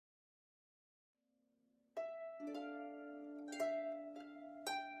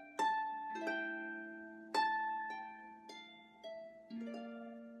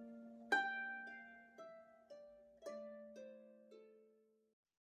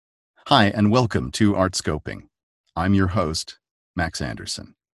Hi, and welcome to Artscoping. I'm your host, Max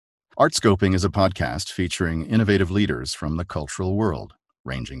Anderson. Artscoping is a podcast featuring innovative leaders from the cultural world,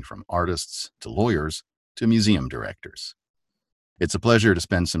 ranging from artists to lawyers to museum directors. It's a pleasure to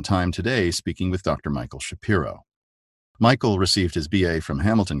spend some time today speaking with Dr. Michael Shapiro. Michael received his BA from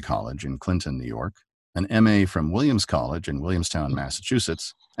Hamilton College in Clinton, New York, an MA from Williams College in Williamstown,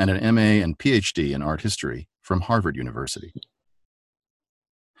 Massachusetts, and an MA and PhD in art history from Harvard University.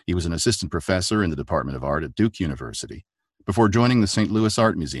 He was an assistant professor in the Department of Art at Duke University before joining the St. Louis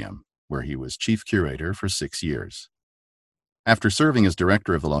Art Museum, where he was chief curator for 6 years. After serving as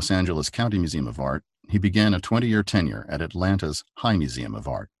director of the Los Angeles County Museum of Art, he began a 20-year tenure at Atlanta's High Museum of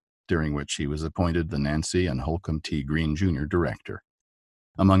Art, during which he was appointed the Nancy and Holcomb T. Green Jr. Director.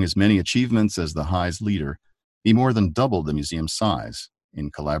 Among his many achievements as the High's leader, he more than doubled the museum's size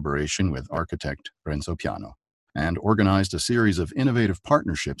in collaboration with architect Renzo Piano, and organized a series of innovative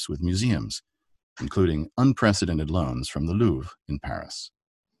partnerships with museums, including unprecedented loans from the Louvre in Paris.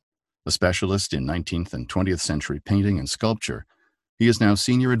 A specialist in 19th and 20th century painting and sculpture, he is now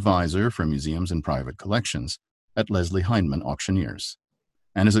senior advisor for museums and private collections at Leslie Hindman Auctioneers,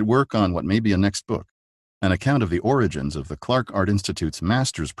 and is at work on what may be a next book, an account of the origins of the Clark Art Institute's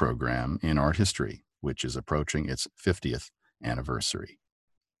master's program in art history, which is approaching its 50th anniversary.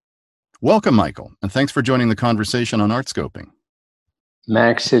 Welcome, Michael, and thanks for joining the conversation on Artscoping.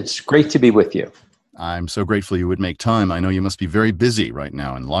 Max, it's great to be with you. I'm so grateful you would make time. I know you must be very busy right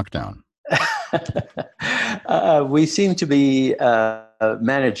now in lockdown. We seem to be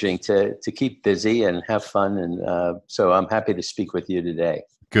managing to keep busy and have fun, and so I'm happy to speak with you today.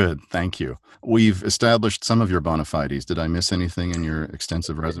 Good, thank you. We've established some of your bona fides. Did I miss anything in your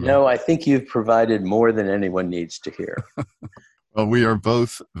extensive resume? No, I think you've provided more than anyone needs to hear. Well, we are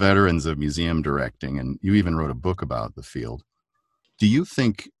both veterans of museum directing, and you even wrote a book about the field. Do you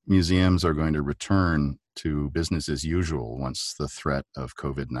think museums are going to return to business as usual once the threat of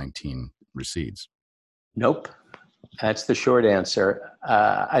COVID-19 recedes? Nope. That's the short answer.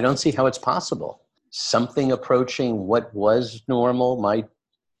 I don't see how it's possible. Something approaching what was normal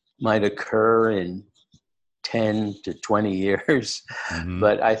might occur in 10 to 20 years,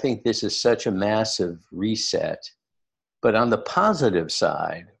 but I think this is such a massive reset. But on the positive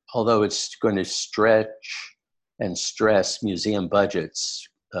side, although it's going to stretch and stress museum budgets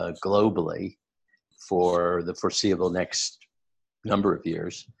globally for the foreseeable next number of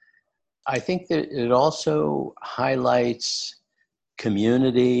years, I think that it also highlights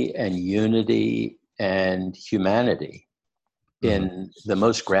community and unity and humanity in the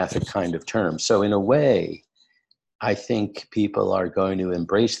most graphic kind of terms. So in a way, I think people are going to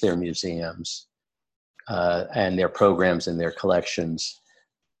embrace their museums and their programs and their collections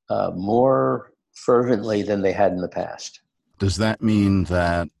more fervently than they had in the past. Does that mean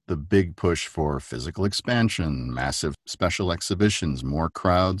that the big push for physical expansion, massive special exhibitions, more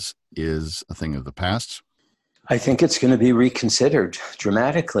crowds is a thing of the past? I think it's going to be reconsidered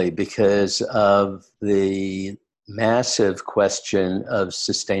dramatically because of the massive question of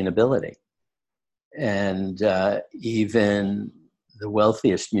sustainability. And even the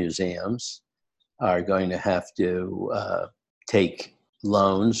wealthiest museums are going to have to take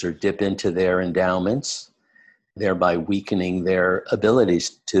loans or dip into their endowments, thereby weakening their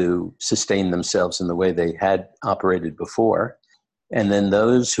abilities to sustain themselves in the way they had operated before. And then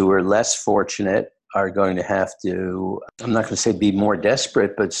those who are less fortunate are going to have to, I'm not going to say be more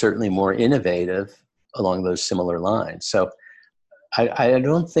desperate, but certainly more innovative along those similar lines. So I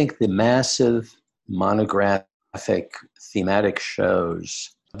don't think the massive monographic thematic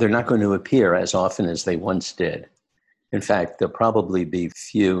shows, they're not going to appear as often as they once did. In fact, there'll probably be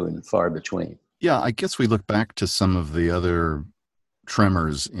few and far between. Yeah, I guess we look back to some of the other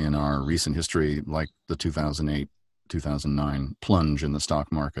tremors in our recent history, like the 2008, 2009 plunge in the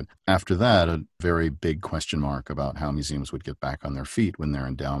stock market. After that, a very big question mark about how museums would get back on their feet when their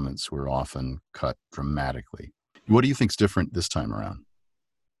endowments were often cut dramatically. What do you think is different this time around?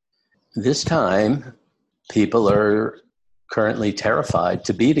 This time, people are currently terrified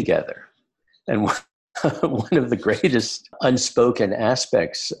to be together. And one of the greatest unspoken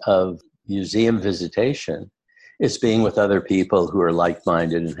aspects of museum visitation is being with other people who are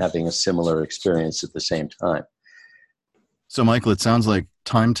like-minded and having a similar experience at the same time. So, Michael, it sounds like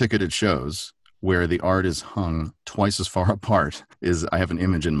time-ticketed shows where the art is hung twice as far apart I have an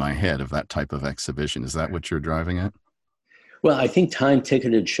image in my head of that type of exhibition. Is that what you're driving at? Well, I think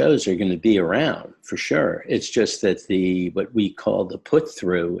time-ticketed shows are going to be around for sure. It's just that what we call the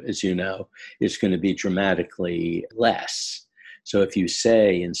put-through, as you know, is going to be dramatically less. So if you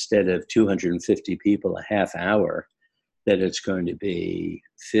say instead of 250 people a half hour, that it's going to be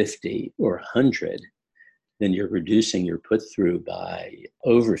 50 or 100, then you're reducing your put-through by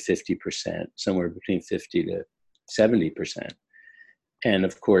over 50%, somewhere between 50 to 70%. And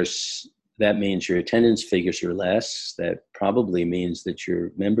of course, that means your attendance figures are less. That probably means that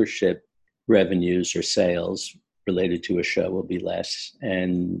your membership revenues or sales related to a show will be less,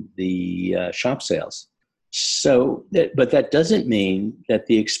 and the shop sales. But that doesn't mean that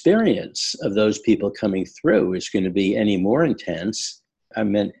the experience of those people coming through is going to be any more intense. I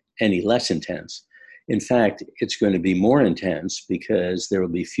meant any less intense. In fact, it's going to be more intense because there will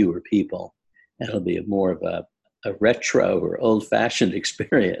be fewer people, and it'll be more of a retro or old-fashioned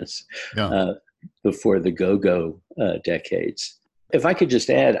experience before the go-go decades. If I could just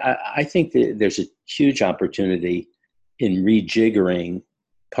add, I think that there's a huge opportunity in rejiggering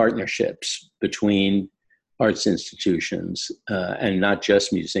partnerships between arts institutions and not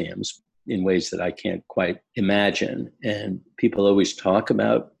just museums in ways that I can't quite imagine. And people always talk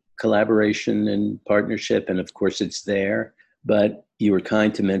about collaboration and partnership, and of course it's there. But you were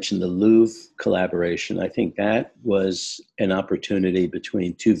kind to mention the Louvre collaboration. I think that was an opportunity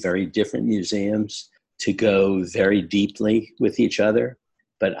between two very different museums to go very deeply with each other.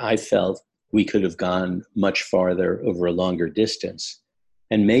 But I felt we could have gone much farther over a longer distance.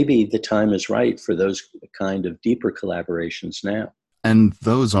 And maybe the time is right for those kind of deeper collaborations now. And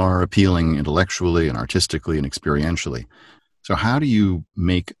those are appealing intellectually and artistically and experientially. So how do you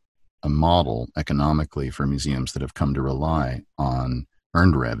make a model economically for museums that have come to rely on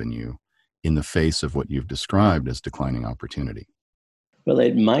earned revenue in the face of what you've described as declining opportunity? Well,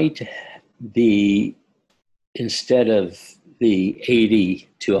 it might be, instead of the 80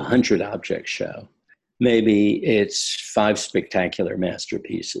 to 100 object show, maybe it's 5 spectacular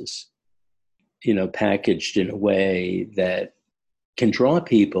masterpieces, packaged in a way that can draw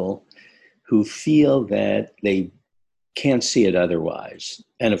people who feel that they can't see it otherwise.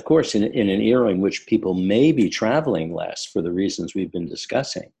 And of course, in an era in which people may be traveling less for the reasons we've been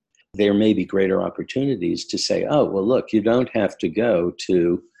discussing, there may be greater opportunities to say, oh, well, look, you don't have to go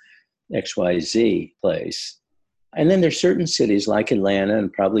to XYZ place. And then there's certain cities like Atlanta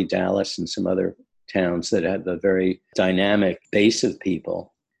and probably Dallas and some other towns that have a very dynamic base of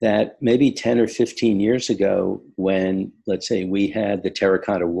people that maybe 10 or 15 years ago, when, let's say, we had the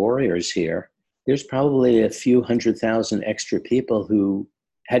Terracotta Warriors here, there's probably a few 100,000 extra people who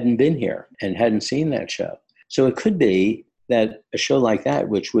hadn't been here and hadn't seen that show. So it could be that a show like that,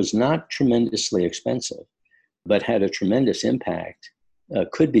 which was not tremendously expensive, but had a tremendous impact,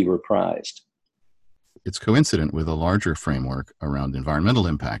 could be reprised. It's coincident with a larger framework around environmental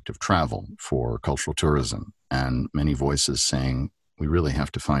impact of travel for cultural tourism, and many voices saying we really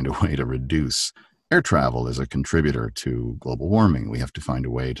have to find a way to reduce air travel as a contributor to global warming. We have to find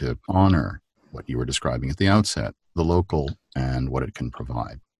a way to honor what you were describing at the outset, the local and what it can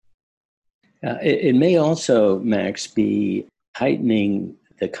provide. It may also, Max, be heightening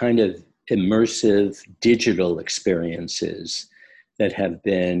the kind of immersive digital experiences that have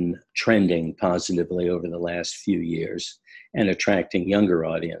been trending positively over the last few years and attracting younger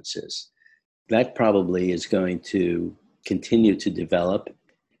audiences. That probably is going to continue to develop.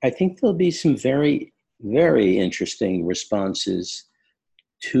 I think there'll be some very, very interesting responses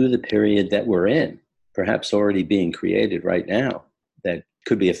to the period that we're in, perhaps already being created right now, that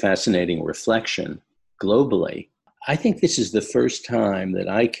could be a fascinating reflection globally. I think this is the first time that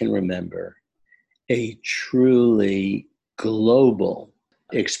I can remember a truly global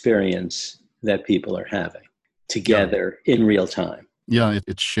experience that people are having together in real time. Yeah,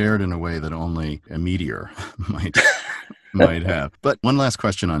 it's shared in a way that only a meteor might have. But one last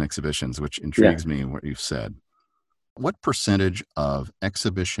question on exhibitions, which intrigues me in what you've said. What percentage of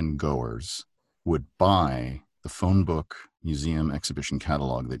exhibition goers would buy the phone book museum exhibition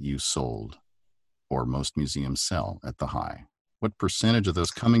catalog that you sold, or most museums sell at the High? What percentage of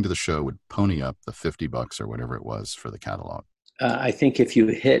those coming to the show would pony up the $50 or whatever it was for the catalog? I think if you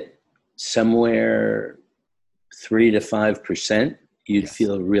hit somewhere 3 to 5%, you'd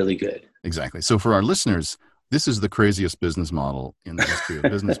feel really good. Exactly. So for our listeners, this is the craziest business model in the history of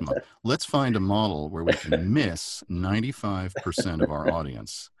business model. Let's find a model where we can miss 95% of our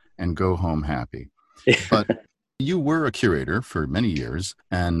audience and go home happy. But you were a curator for many years,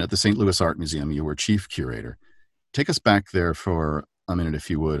 and at the St. Louis Art Museum, you were chief curator. Take us back there for a minute, if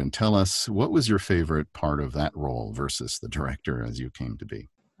you would, and tell us what was your favorite part of that role versus the director as you came to be?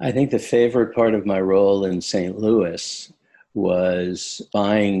 I think the favorite part of my role in St. Louis was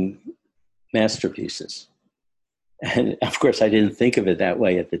buying masterpieces. And of course, I didn't think of it that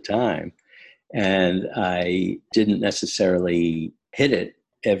way at the time. And I didn't necessarily hit it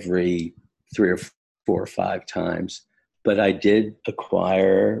every 3 or 4 or 5 times, but I did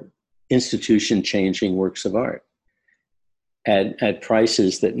acquire institution-changing works of art at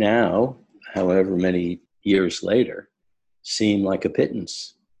prices that now, however many years later, seem like a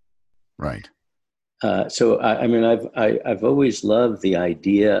pittance. Right. So I mean, I've always loved the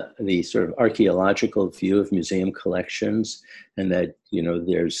idea, the sort of archaeological view of museum collections, and that, you know,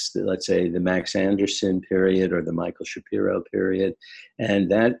 there's, let's say, the Max Anderson period or the Michael Shapiro period,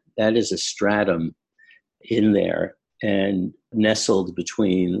 and that is a stratum in there and nestled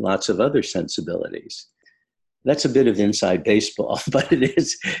between lots of other sensibilities. That's a bit of inside baseball, but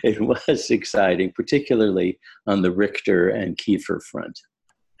it was exciting, particularly on the Richter and Kiefer front.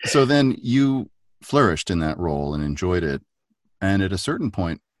 So then you flourished in that role and enjoyed it. And at a certain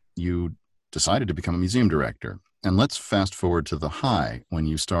point, you decided to become a museum director. And let's fast forward to the high when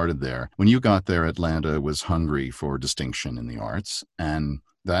you started there. When you got there, Atlanta was hungry for distinction in the arts, and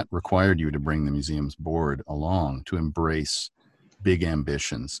that required you to bring the museum's board along to embrace big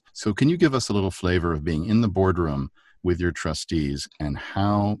ambitions. So can you give us a little flavor of being in the boardroom with your trustees and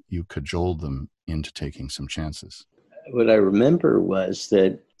how you cajoled them into taking some chances? What I remember was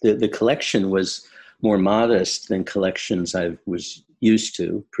that the collection was more modest than collections I was used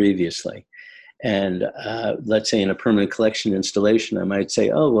to previously. And let's say in a permanent collection installation, I might say,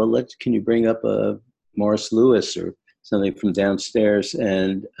 oh, well, can you bring up a Morris Louis or something from downstairs?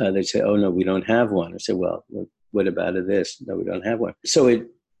 And they'd say, oh, no, we don't have one. I say, well, what about this? No, we don't have one. So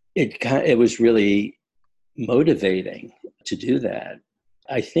it was really motivating to do that.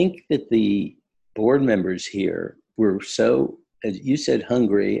 I think that the board members here were so, as you said,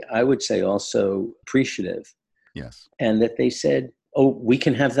 hungry. I would say also appreciative. Yes. And that they said, oh, we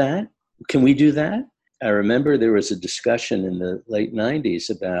can have that? Can we do that? I remember there was a discussion in the late 90s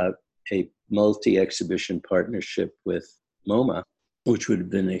about a multi-exhibition partnership with MoMA, which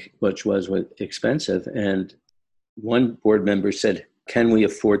was expensive. And one board member said, can we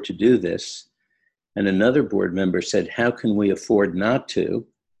afford to do this? And another board member said, how can we afford not to?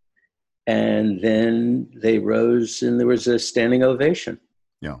 And then they rose and there was a standing ovation.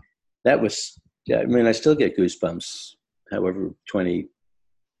 Yeah. That was, I mean, I still get goosebumps, however,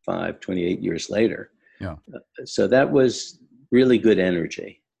 25, 28 years later. Yeah. So that was really good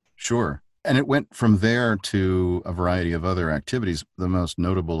energy. Sure. And it went from there to a variety of other activities, the most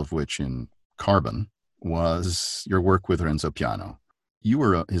notable of which in Carbon was your work with Renzo Piano. You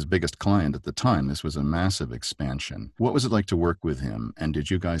were his biggest client at the time. This was a massive expansion. What was it like to work with him? And did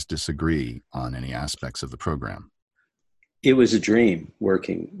you guys disagree on any aspects of the program? It was a dream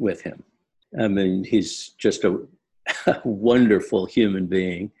working with him. I mean, he's just a wonderful human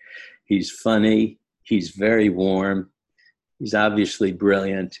being. He's funny. He's very warm. He's obviously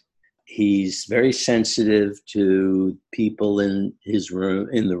brilliant. He's very sensitive to people in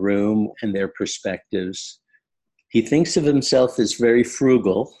the room and their perspectives. He thinks of himself as very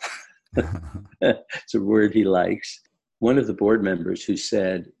frugal. It's a word he likes. One of the board members who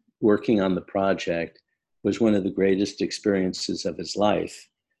said working on the project was one of the greatest experiences of his life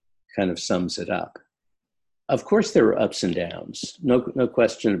kind of sums it up. Of course, there were ups and downs, no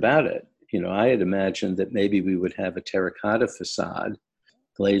question about it. You know, I had imagined that maybe we would have a terracotta facade,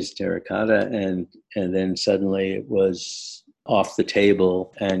 glazed terracotta, and then suddenly it was off the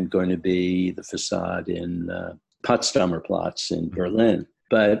table and going to be the facade in Potsdamer Platz in Berlin.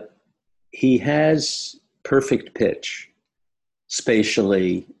 But he has perfect pitch,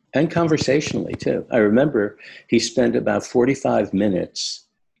 spatially and conversationally too. I remember he spent about 45 minutes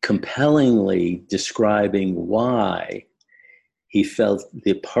compellingly describing why he felt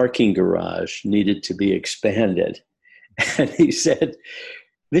the parking garage needed to be expanded. And he said,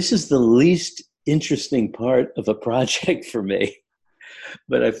 this is the least interesting part of a project for me,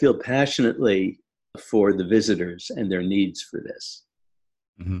 but I feel passionately for the visitors and their needs for this.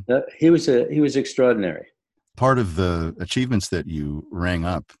 Mm-hmm. He was extraordinary. Part of the achievements that you rang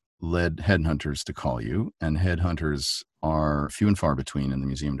up led headhunters to call you, and headhunters are few and far between in the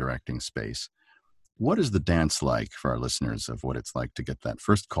museum directing space. What is the dance like for our listeners of what it's like to get that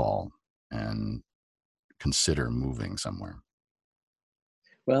first call and consider moving somewhere?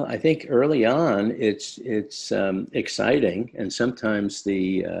 Well, I think early on it's exciting, and sometimes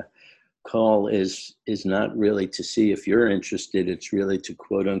the call is not really to see if you're interested. It's really to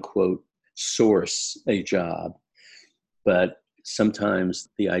quote unquote source a job. But sometimes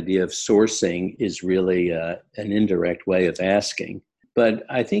the idea of sourcing is really an indirect way of asking. But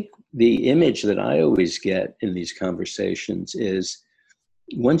I think the image that I always get in these conversations is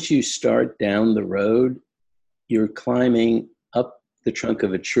once you start down the road, you're climbing up the trunk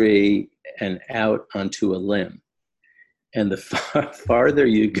of a tree and out onto a limb. And the farther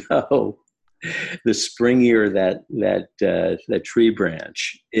you go, the springier that tree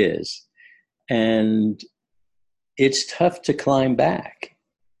branch is. And it's tough to climb back.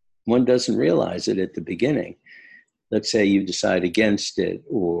 One doesn't realize it at the beginning. Let's say you decide against it,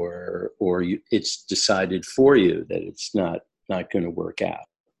 or it's decided for you that it's not going to work out.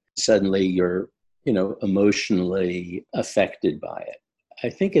 Suddenly you're, emotionally affected by it. I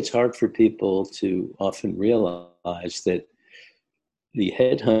think it's hard for people to often realize that the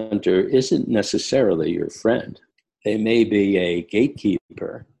headhunter isn't necessarily your friend. They may be a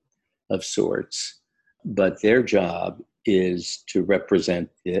gatekeeper of sorts, but their job is to represent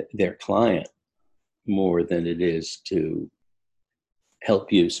their client more than it is to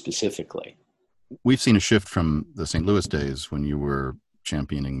help you specifically. We've seen a shift from the St. Louis days when you were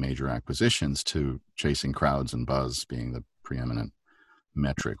championing major acquisitions to chasing crowds and buzz being the preeminent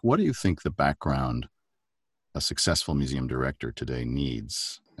metric. What do you think the background a successful museum director today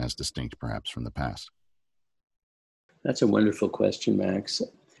needs, as distinct perhaps from the past? That's a wonderful question, Max.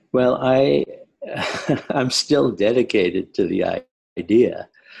 Well, I'm still dedicated to the idea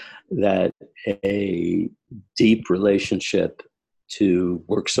that a deep relationship to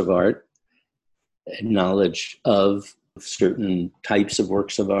works of art, knowledge of certain types of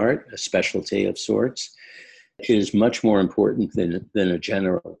works of art, a specialty of sorts, is much more important than a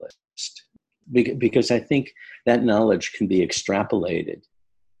generalist. Because I think that knowledge can be extrapolated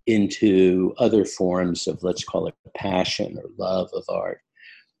into other forms of, let's call it, passion or love of art.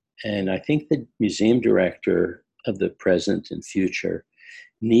 And I think the museum director of the present and future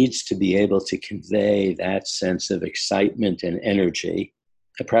needs to be able to convey that sense of excitement and energy.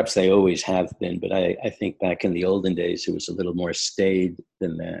 Perhaps they always have been, but I think back in the olden days, it was a little more staid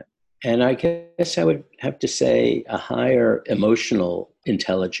than that. And I guess I would have to say a higher emotional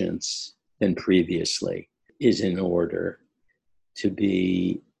intelligence than previously is in order to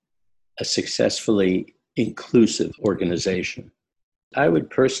be a successfully inclusive organization. I would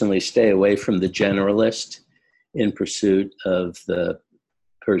personally stay away from the generalist in pursuit of the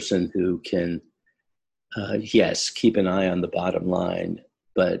person who can, yes, keep an eye on the bottom line.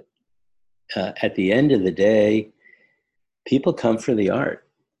 But at the end of the day, people come for the art.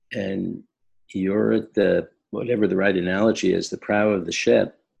 And you're at the, whatever the right analogy is, the prow of the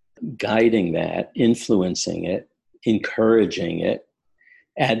ship, guiding that, influencing it, encouraging it,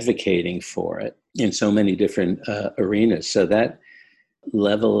 advocating for it in so many different arenas. So that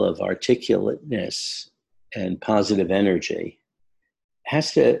level of articulateness and positive energy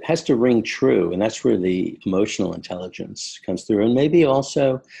has to ring true. And that's where the emotional intelligence comes through. And maybe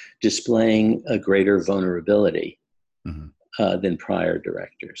also displaying a greater vulnerability than prior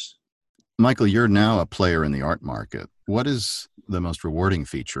directors. Michael, you're now a player in the art market. What is the most rewarding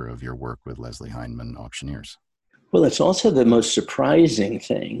feature of your work with Leslie Hindman Auctioneers? Well, it's also the most surprising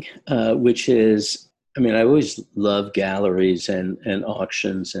thing, which is, I always love galleries and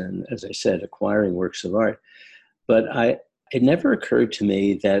auctions and, as I said, acquiring works of art. But it never occurred to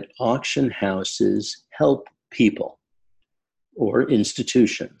me that auction houses help people or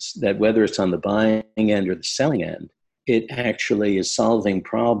institutions, that whether it's on the buying end or the selling end, it actually is solving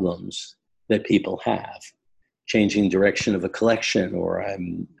problems that people have. Changing direction of a collection, or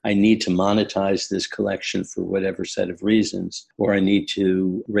I need to monetize this collection for whatever set of reasons, or I need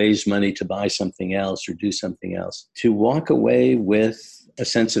to raise money to buy something else or do something else. To walk away with a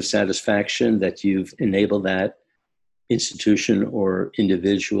sense of satisfaction that you've enabled that institution or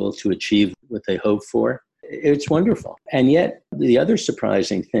individual to achieve what they hope for, it's wonderful. And yet, the other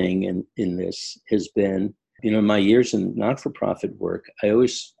surprising thing in this has been, in my years in not-for-profit work, I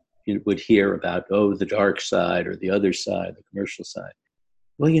always would hear about, the dark side or the other side, the commercial side.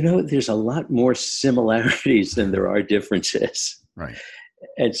 Well, there's a lot more similarities than there are differences. Right.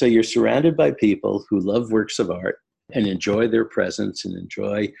 And so you're surrounded by people who love works of art and enjoy their presence and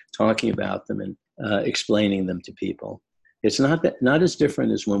enjoy talking about them and explaining them to people. It's not as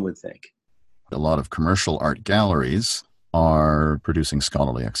different as one would think. A lot of commercial art galleries are producing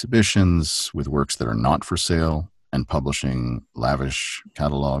scholarly exhibitions with works that are not for sale and publishing lavish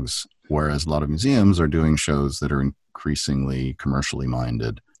catalogs, whereas a lot of museums are doing shows that are increasingly commercially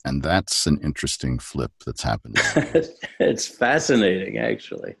minded. And that's an interesting flip that's happened. It's fascinating,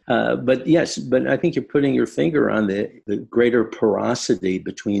 actually. But I think you're putting your finger on the greater porosity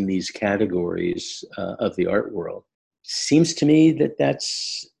between these categories of the art world. Seems to me that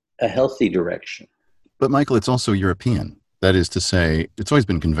that's a healthy direction. But Michael, it's also European. That is to say, it's always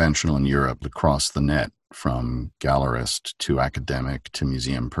been conventional in Europe to cross the net from gallerist to academic to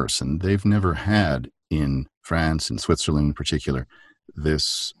museum person. They've never had in France and Switzerland in particular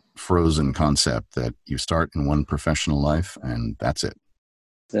this frozen concept that you start in one professional life and that's it.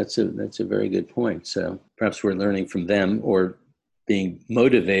 That's a very good point. So perhaps we're learning from them or being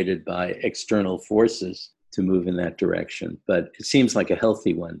motivated by external forces to move in that direction. But it seems like a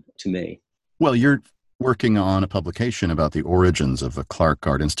healthy one to me. Well, you're working on a publication about the origins of the Clark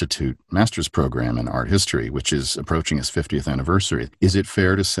Art Institute master's program in art history, which is approaching its 50th anniversary. Is it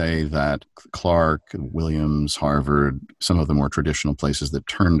fair to say that Clark, Williams, Harvard, some of the more traditional places that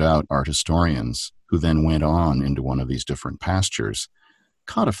turned out art historians who then went on into one of these different pastures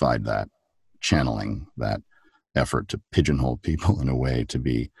codified that channeling, that effort to pigeonhole people in a way to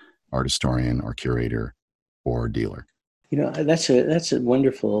be art historian or curator or dealer? That's a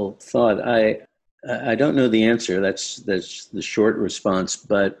wonderful thought. I don't know the answer. That's the short response.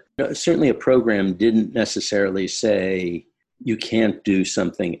 But certainly a program didn't necessarily say you can't do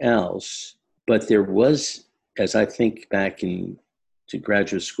something else. But there was, as I think back to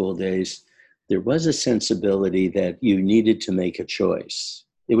graduate school days, there was a sensibility that you needed to make a choice.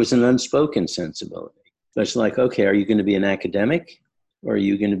 It was an unspoken sensibility. It's like, okay, are you going to be an academic? Or are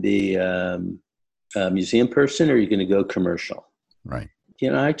you going to be a museum person? Or are you going to go commercial? Right.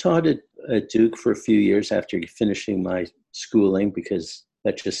 I taught at Duke for a few years after finishing my schooling because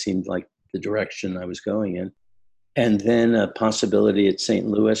that just seemed like the direction I was going in. And then a possibility at St.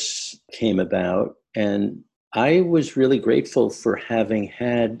 Louis came about. And I was really grateful for having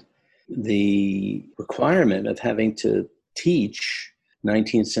had the requirement of having to teach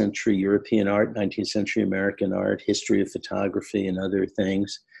 19th century European art, 19th century American art, history of photography, and other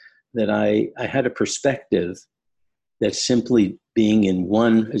things, that I had a perspective that simply being in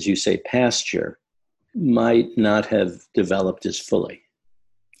one, as you say, pasture might not have developed as fully.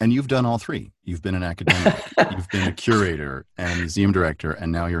 And you've done all three. You've been an academic, you've been a curator and a museum director,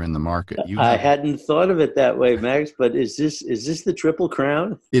 and now you're in the market. I hadn't thought of it that way, Max, but is this the triple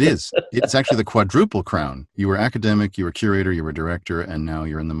crown? It is. It's actually the quadruple crown. You were academic, you were curator, you were director, and now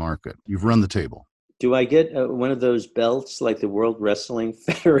you're in the market. You've run the table. Do I get one of those belts like the World Wrestling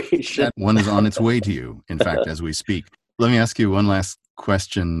Federation? That one is on its way to you, in fact, as we speak. Let me ask you one last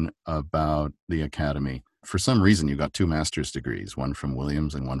question about the Academy. For some reason, you got 2 master's degrees, one from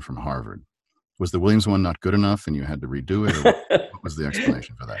Williams and one from Harvard. Was the Williams one not good enough and you had to redo it? Or what was the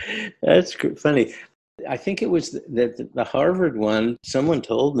explanation for that? That's funny. I think it was that the Harvard one, someone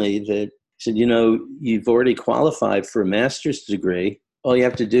told me that, said, you've already qualified for a master's degree. All you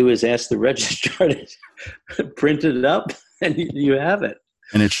have to do is ask the registrar to print it up and you have it.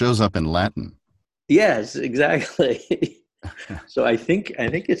 And it shows up in Latin. Yes, exactly. So I think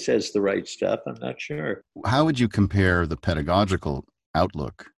it says the right stuff. I'm not sure. How would you compare the pedagogical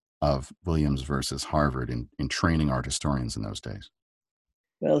outlook of Williams versus Harvard in training art historians in those days?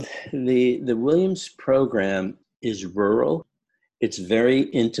 Well, the Williams program is rural. It's very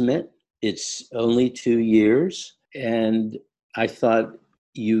intimate. It's only 2 years. And I thought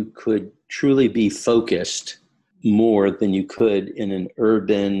you could truly be focused more than you could in an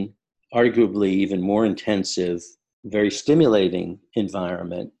urban, arguably even more intensive, very stimulating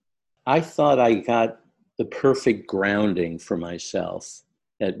environment. I thought I got the perfect grounding for myself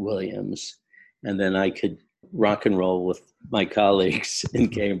at Williams, and then I could rock and roll with my colleagues in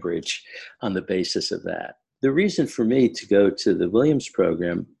Cambridge on the basis of that. The reason for me to go to the Williams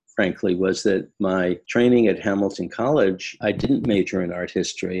program, frankly, was that my training at Hamilton College, I didn't major in art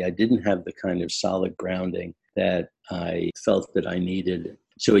history. I didn't have the kind of solid grounding that I felt that I needed.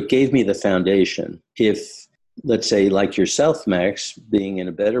 So it gave me the foundation. If, let's say, like yourself, Max, being in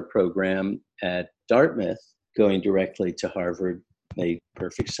a better program at Dartmouth, going directly to Harvard made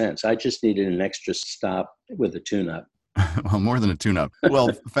perfect sense. I just needed an extra stop with a tune-up. Well, more than a tune-up.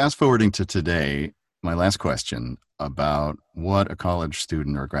 Well, fast forwarding to today, my last question about what a college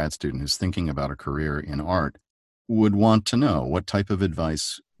student or grad student who's thinking about a career in art would want to know. What type of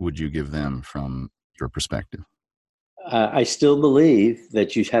advice would you give them from your perspective? I still believe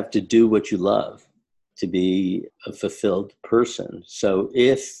that you have to do what you love to be a fulfilled person. So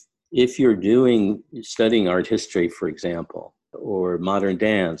if you're studying art history, for example, or modern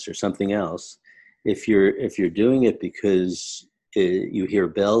dance or something else, if you're doing it because you hear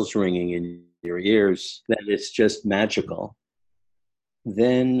bells ringing in your ears, that it's just magical,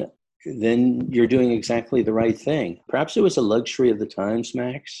 then you're doing exactly the right thing. Perhaps it was a luxury of the times,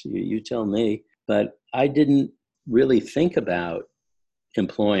 Max, you tell me, but I didn't really think about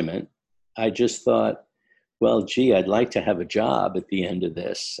employment. I just thought, well, gee, I'd like to have a job at the end of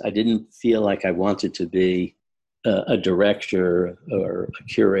this. I didn't feel like I wanted to be a director or a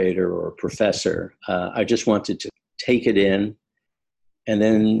curator or a professor. I just wanted to take it in. And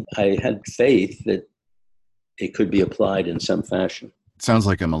then I had faith that it could be applied in some fashion. Sounds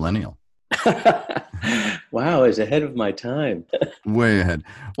like a millennial. Wow, I was ahead of my time. Way ahead.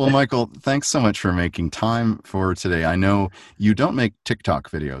 Well, Michael, thanks so much for making time for today. I know you don't make TikTok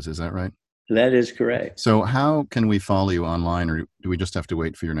videos, is that right? That is correct. So how can we follow you online, or do we just have to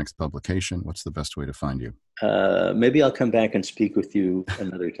wait for your next publication? What's the best way to find you? Maybe I'll come back and speak with you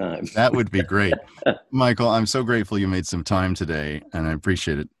another time. That would be great. Michael, I'm so grateful you made some time today, and I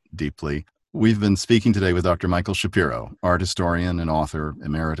appreciate it deeply. We've been speaking today with Dr. Michael Shapiro, art historian and author,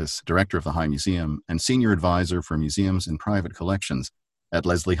 emeritus, director of the High Museum, and senior advisor for museums and private collections at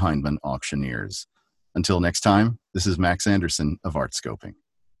Leslie Hindman Auctioneers. Until next time, this is Max Anderson of Artscoping.